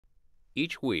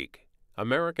Each week,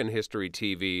 American History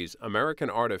TV's American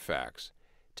Artifacts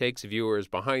takes viewers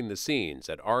behind the scenes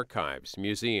at archives,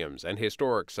 museums, and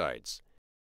historic sites.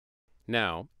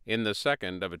 Now, in the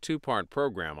second of a two-part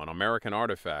program on American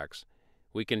Artifacts,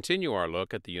 we continue our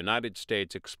look at the United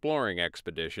States exploring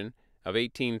expedition of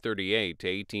 1838 to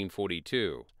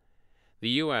 1842.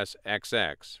 The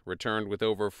USXX returned with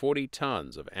over 40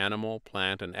 tons of animal,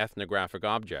 plant, and ethnographic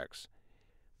objects.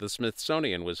 The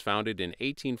Smithsonian was founded in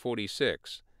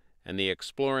 1846, and the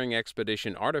exploring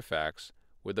expedition artifacts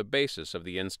were the basis of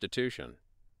the institution.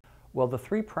 Well, the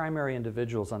three primary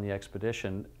individuals on the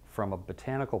expedition from a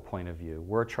botanical point of view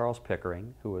were Charles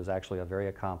Pickering, who was actually a very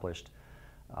accomplished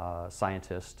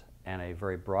scientist and a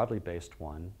very broadly based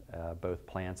one, both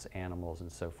plants, animals,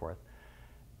 and so forth.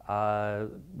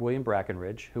 William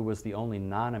Brackenridge, who was the only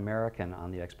non-American on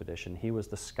the expedition. He was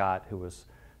the Scot who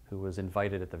was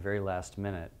invited at the very last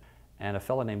minute. And a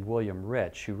fellow named William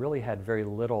Rich, who really had very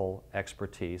little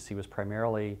expertise. He was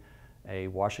primarily a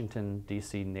Washington,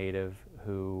 D.C. native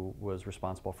who was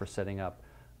responsible for setting up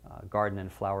garden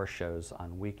and flower shows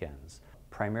on weekends.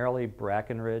 Primarily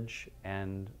Brackenridge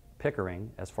and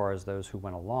Pickering, as far as those who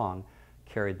went along,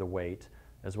 carried the weight,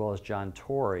 as well as John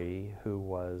Torrey, who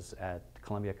was at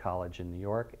Columbia College in New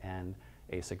York, and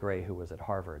Asa Gray, who was at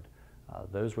Harvard.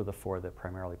 Those were the four that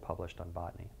primarily published on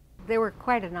botany. They were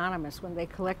quite anonymous when they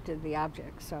collected the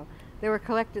objects. So they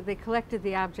collected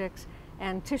the objects,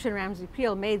 and Titian Ramsay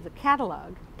Peale made the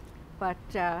catalog. But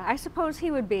I suppose he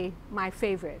would be my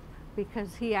favorite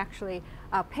because he actually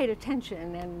paid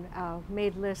attention and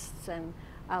made lists and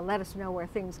let us know where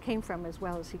things came from as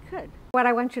well as he could. What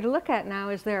I want you to look at now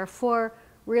is there are four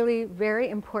really very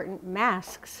important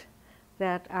masks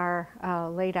that are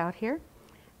laid out here,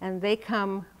 and they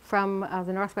come from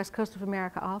the northwest coast of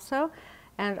America also.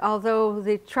 And although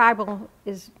the tribal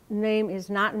name is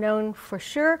not known for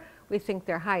sure, we think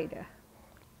they're Haida.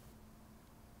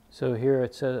 So here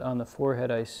it says on the forehead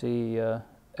I see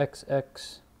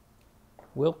XX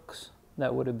Wilkes.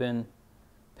 That would have been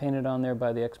painted on there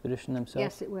by the expedition themselves?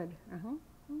 Yes, it would.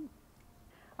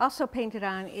 Also painted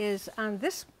on is on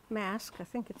this mask, I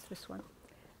think it's this one,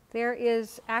 there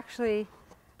is actually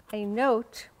a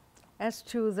note as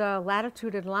to the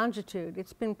latitude and longitude.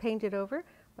 It's been painted over,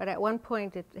 but at one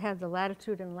point it had the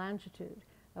latitude and longitude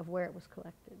of where it was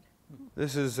collected.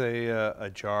 This is a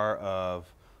jar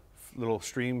of little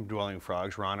stream-dwelling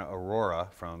frogs, Rana aurora,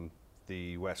 from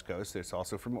the West Coast. It's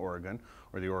also from Oregon,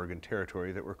 or the Oregon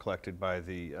Territory, that were collected by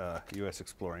the U.S.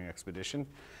 Exploring Expedition.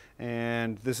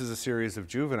 And this is a series of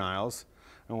juveniles.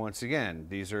 And once again,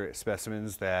 these are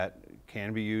specimens that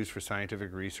can be used for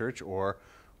scientific research, or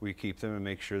we keep them and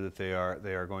make sure that they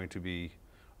are going to be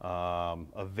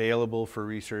available for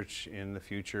research in the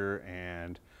future,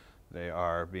 and they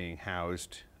are being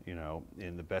housed, you know,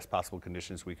 in the best possible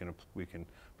conditions we can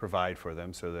provide for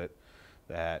them, so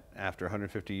that after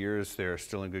 150 years they're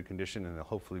still in good condition, and they'll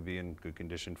hopefully be in good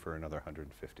condition for another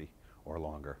 150 or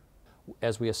longer.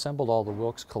 As we assembled all the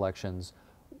Wilkes collections,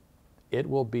 it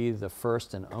will be the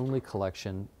first and only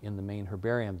collection in the main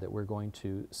herbarium that we're going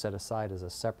to set aside as a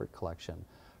separate collection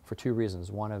for two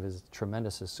reasons. One of is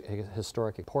tremendous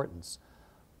historic importance,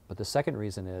 but the second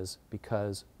reason is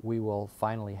because we will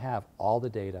finally have all the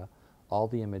data, all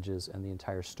the images, and the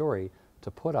entire story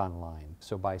to put online.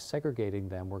 So by segregating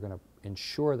them, we're going to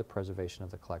ensure the preservation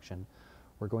of the collection.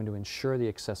 We're going to ensure the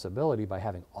accessibility by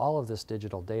having all of this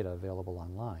digital data available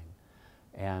online.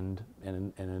 And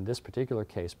in this particular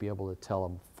case, be able to tell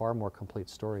a far more complete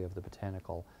story of the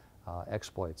botanical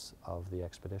exploits of the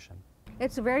expedition.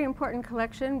 It's a very important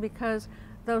collection because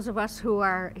those of us who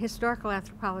are historical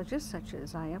anthropologists, such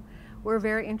as I am, we're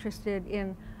very interested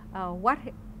in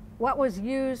what was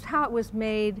used, how it was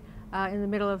made in the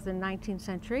middle of the 19th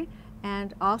century,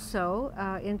 and also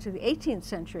into the 18th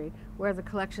century, where the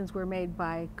collections were made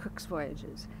by Cook's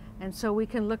voyages. And so we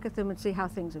can look at them and see how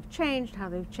things have changed, how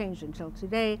they've changed until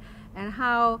today, and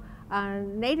how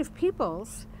native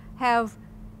peoples have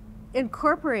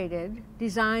incorporated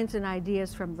designs and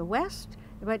ideas from the West,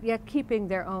 but yet keeping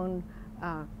their own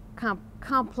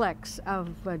complex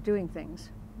of doing things.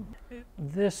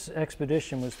 This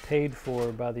expedition was paid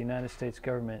for by the United States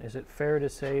government. Is it fair to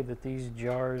say that these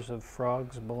jars of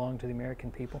frogs belong to the American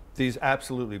people? These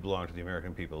absolutely belong to the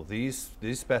American people. These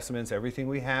specimens, everything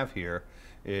we have here,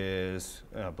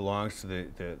 belongs to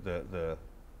the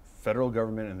federal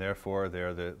government, and therefore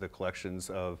they're the collections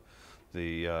of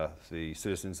the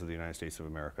citizens of the United States of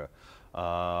America.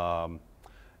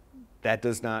 That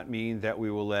does not mean that we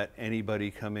will let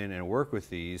anybody come in and work with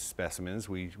these specimens.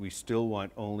 We still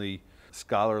want only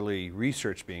scholarly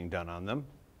research being done on them.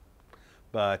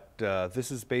 But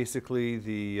this is basically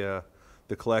the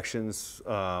the collections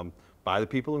by the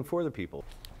people and for the people.